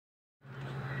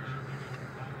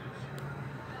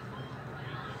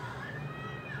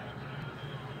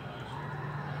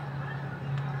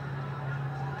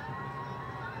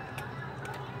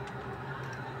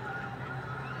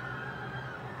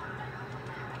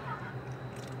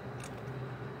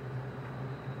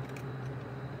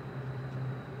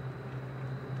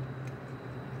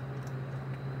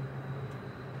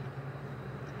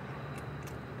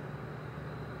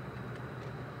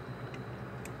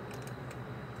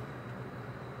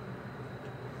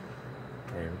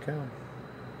There we go.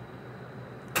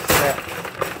 Snap.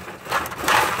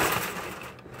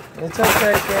 It's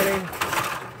okay, kitty.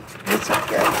 It's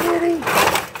okay, kitty.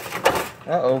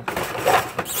 Uh-oh.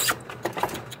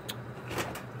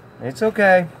 It's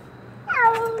okay.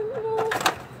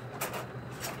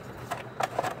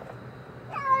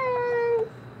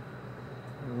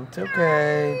 It's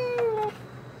okay.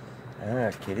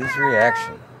 Ah, kitty's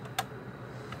reaction.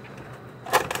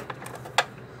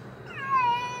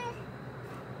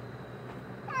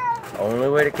 Only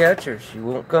way to catch her, she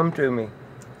won't come to me.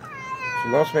 She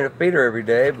wants me to feed her every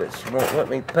day, but she won't let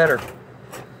me pet her.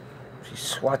 She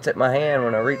swats at my hand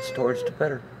when I reach towards to pet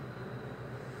her.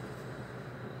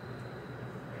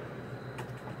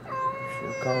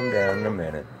 She'll calm down in a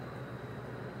minute.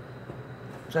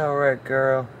 It's alright,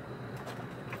 girl.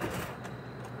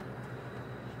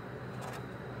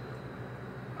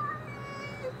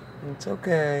 It's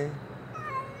okay.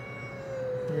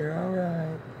 You're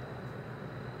alright.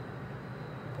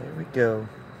 There we go.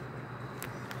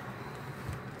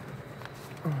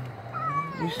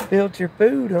 You spilled your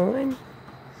food, honey.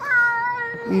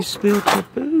 You spilled your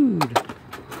food.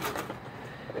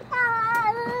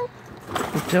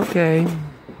 It's okay.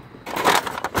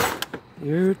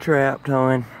 You're trapped,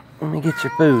 hon. Let me get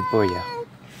your food for you.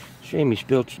 Shame you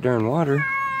spilled your darn water.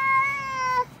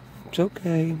 It's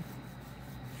okay.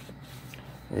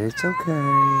 It's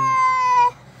okay.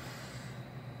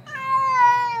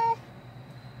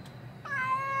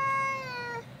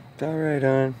 It's alright,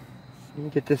 hon. Let me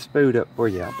get this food up for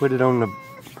you. I'll put it on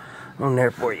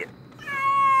there for you.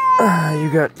 You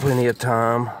got plenty of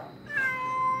time.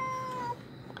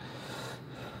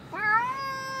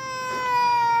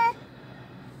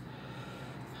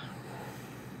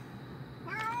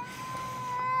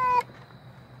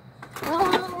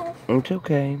 It's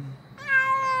okay.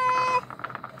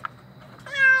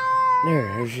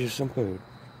 There's you some food.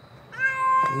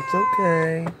 It's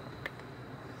okay.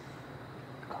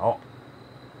 Oh.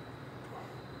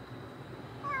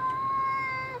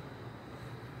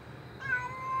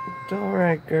 It's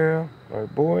alright, girl. Or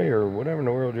boy, or whatever in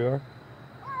the world you are.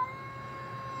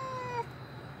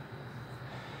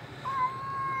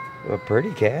 A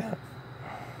pretty cat.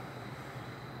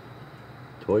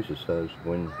 Twice the size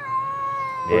when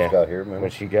first got here, remember?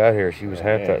 When she got here, she was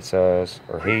half that size.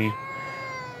 Or he.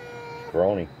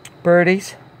 Scrawny.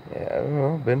 Birdies. Yeah, I don't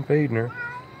know. Been feeding her.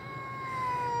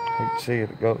 Hate to see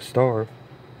it go starve.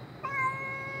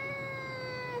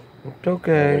 It's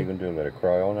okay. What are you gonna do? Let her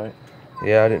cry all night?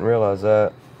 Yeah, I didn't realize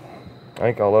that. I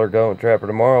think I'll let her go and trap her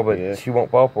tomorrow, but she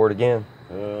won't fall for it again.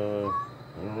 I don't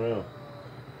know.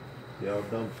 See how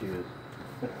dumb she is.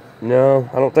 No,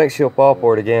 I don't think she'll fall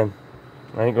for it again.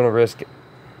 I ain't gonna risk it.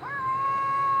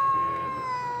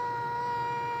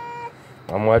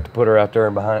 I'm gonna have to put her out there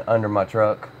and under my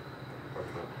truck.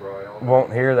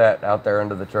 Won't hear that out there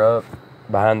under the truck,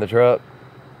 behind the truck.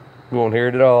 Won't hear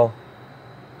it at all.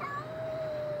 She's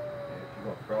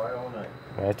gonna cry all night.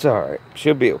 That's all right.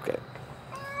 She'll be okay.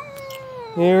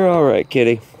 You're all right,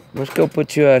 kitty. Let's go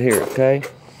put you out here, okay?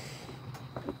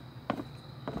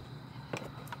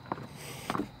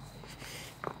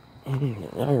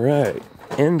 All right.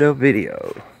 End of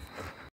video.